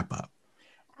begin to wrap up?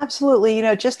 Absolutely.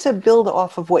 Just to build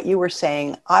off of what you were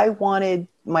saying, I wanted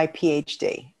my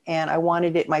PhD. And I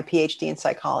wanted my PhD in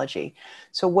psychology.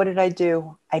 So what did I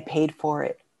do? I paid for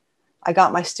it. I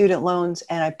got my student loans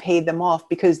and I paid them off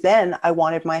because then I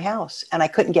wanted my house and I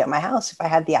couldn't get my house if I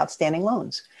had the outstanding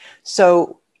loans.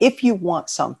 So if you want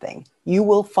something, you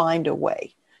will find a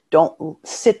way. Don't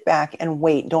sit back and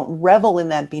wait. Don't revel in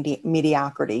that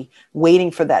mediocrity,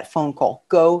 waiting for that phone call.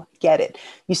 Go get it.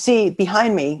 You see,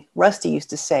 behind me, Rusty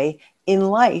used to say, in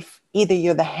life, either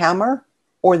you're the hammer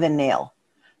or the nail.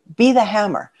 Be the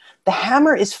hammer. The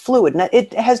hammer is fluid. Now,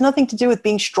 it has nothing to do with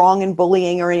being strong and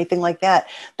bullying or anything like that.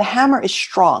 The hammer is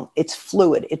strong. It's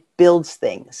fluid. It builds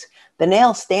things. The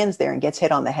nail stands there and gets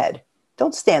hit on the head.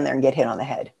 Don't stand there and get hit on the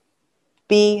head.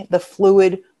 Be the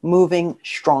fluid, moving,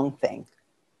 strong thing.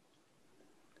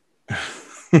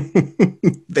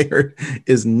 There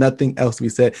is nothing else to be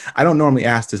said. I don't normally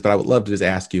ask this, but I would love to just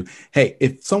ask you, hey,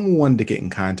 if someone wanted to get in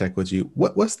contact with you,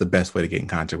 what's the best way to get in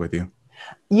contact with you?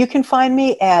 You can find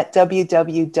me at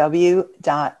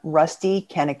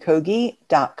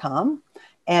www.rustykanokogi.com.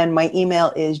 And my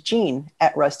email is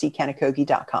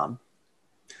jean@rustykanokogi.com.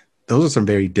 Those are some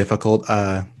very difficult,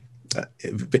 I'm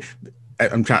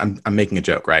making a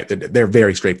joke, right? They're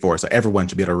very straightforward. So everyone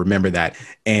should be able to remember that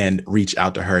and reach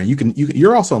out to her. And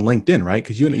you're also on LinkedIn, right?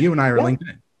 Because you and I are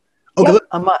LinkedIn. Okay. Yep,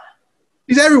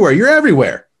 she's everywhere. You're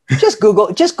everywhere. Just Google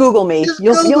me.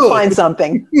 You'll find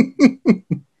something.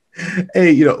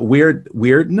 Hey,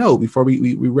 weird note before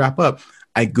we wrap up.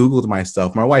 I Googled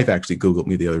myself. My wife actually Googled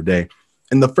me the other day,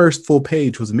 and the first full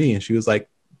page was me, and she was like,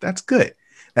 "That's good."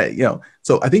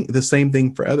 So I think the same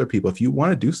thing for other people. If you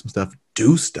want to do some stuff,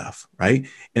 do stuff, right?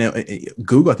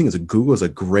 Google is a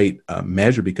great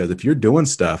measure, because if you're doing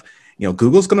stuff,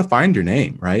 Google's going to find your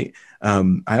name, right?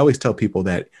 I always tell people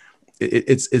that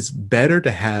it's better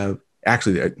to have.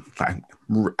 Actually,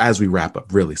 as we wrap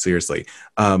up, really seriously,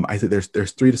 I think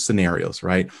there's three scenarios,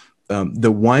 right?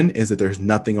 The one is that there's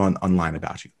nothing online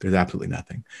about you. There's absolutely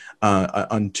nothing.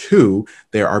 On two,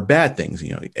 there are bad things.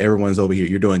 Everyone's over here.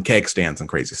 You're doing keg stands and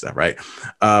crazy stuff, right?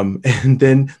 And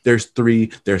then there's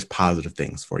three. There's positive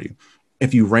things for you.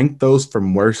 If you rank those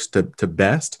from worst to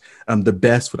best, the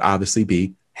best would obviously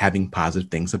be having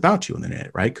positive things about you on the internet,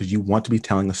 right? Because you want to be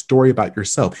telling a story about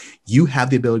yourself. You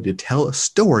have the ability to tell a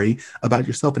story about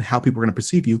yourself and how people are going to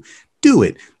perceive you. Do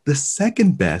it. The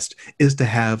second best is to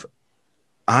have,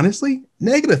 honestly,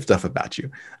 negative stuff about you.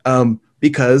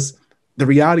 Because the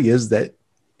reality is that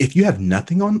if you have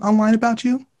nothing online about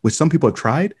you, which some people have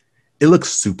tried, it looks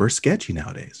super sketchy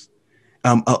nowadays.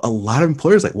 A lot of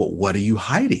employers are like, well, what are you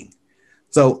hiding?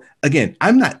 So again,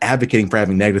 I'm not advocating for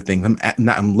having negative things.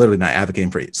 I'm literally not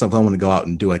advocating for someone to go out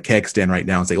and do a keg stand right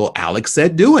now and say, well, Alex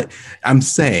said do it. I'm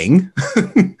saying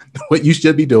what you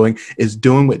should be doing is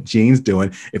doing what Jean's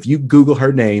doing. If you Google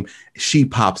her name, she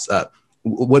pops up.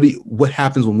 What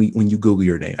happens when you Google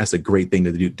your name? That's a great thing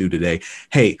to do today.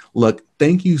 Hey, look,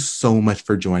 thank you so much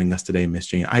for joining us today, Miss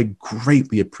Jean. I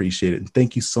greatly appreciate it. And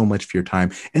thank you so much for your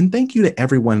time. And thank you to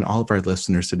everyone and all of our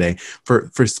listeners today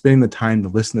for spending the time to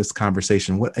listen to this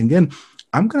conversation. Again,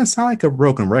 I'm going to sound like a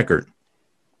broken record,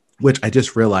 which I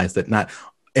just realized that not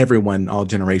everyone, all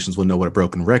generations will know what a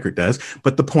broken record does.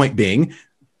 But the point being,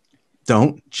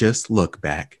 don't just look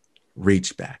back,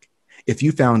 reach back. If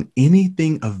you found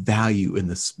anything of value in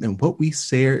this and what we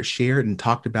shared and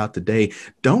talked about today,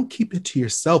 don't keep it to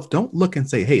yourself. Don't look and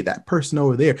say, hey, that person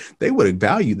over there, they would have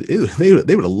valued it. They would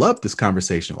have loved this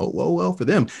conversation. Oh, well, for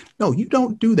them. No, you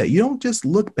don't do that. You don't just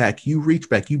look back. You reach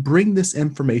back. You bring this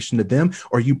information to them,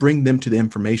 or you bring them to the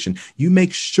information. You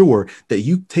make sure that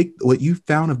you take what you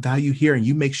found of value here and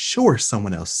you make sure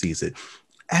someone else sees it.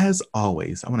 As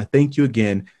always, I want to thank you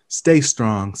again. Stay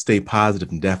strong, stay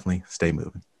positive, and definitely stay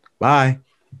moving. Bye.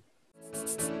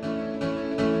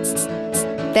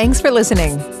 Thanks for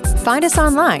listening. Find us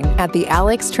online at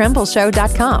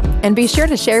thealextrembleshow.com and be sure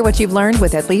to share what you've learned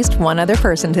with at least one other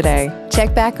person today.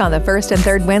 Check back on the first and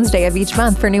third Wednesday of each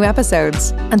month for new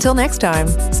episodes. Until next time,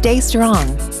 stay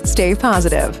strong, stay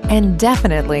positive, and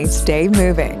definitely stay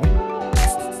moving.